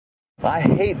I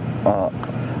hate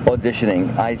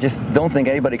auditioning. I just don't think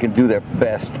anybody can do their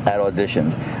best at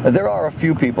auditions. There are a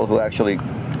few people who actually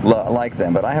like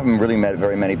them, but I haven't really met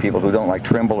very many people who don't like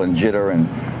tremble and jitter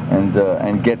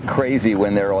and get crazy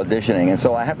when they're auditioning. And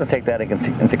so I have to take that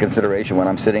into consideration when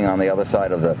I'm sitting on the other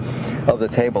side of the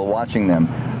table watching them.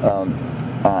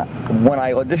 When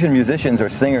I audition musicians or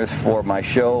singers for my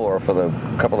show or for the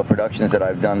couple of productions that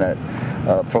I've done that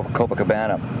for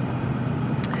Copacabana,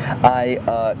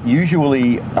 I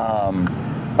usually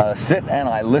sit and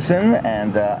I listen,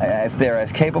 and if they're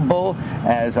as capable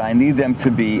as I need them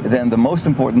to be, then the most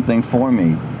important thing for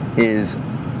me is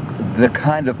the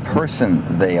kind of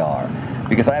person they are,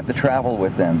 because I have to travel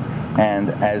with them. And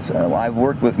as I've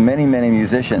worked with many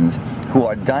musicians who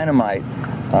are dynamite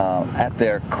at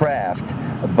their craft,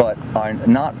 but are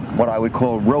not what I would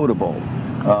call roadable.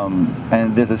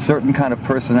 And there's a certain kind of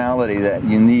personality that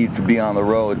you need to be on the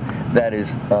road that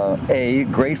is A,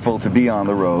 grateful to be on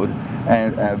the road,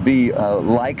 and B,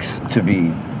 likes to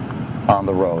be on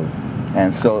the road.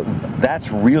 And so that's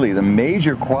really the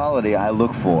major quality I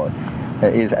look for,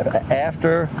 is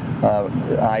after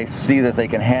I see that they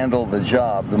can handle the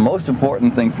job, the most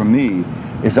important thing for me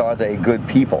is, are they good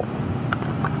people?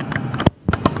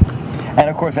 And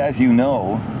of course, as you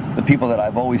know, the people that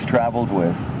I've always traveled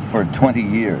with for 20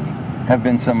 years have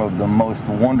been some of the most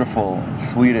wonderful,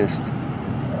 sweetest,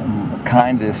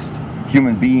 kindest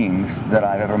human beings that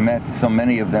I've ever met. So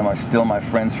many of them are still my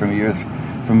friends from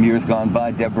years gone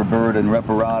by. Deborah Bird and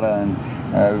Reparata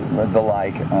and the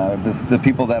like. The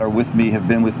people that are with me have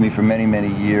been with me for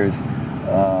many years,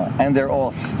 and they're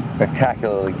all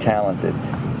spectacularly talented.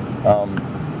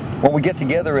 When we get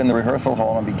together in the rehearsal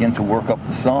hall and begin to work up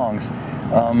the songs,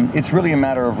 it's really a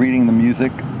matter of reading the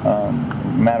music,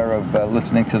 matter of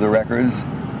listening to the records,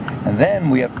 and then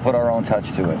we have to put our own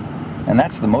touch to it. And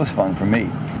that's the most fun for me.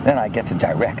 Then I get to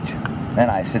direct. Then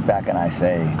I sit back and I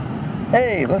say,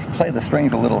 hey, let's play the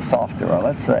strings a little softer, or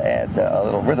let's add a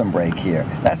little rhythm break here.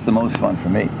 That's the most fun for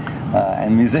me.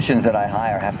 And musicians that I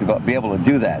hire have to be able to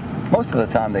do that. Most of the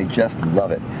time they just love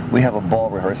it. We have a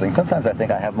ball rehearsing. Sometimes I think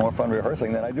I have more fun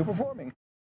rehearsing than I do performing.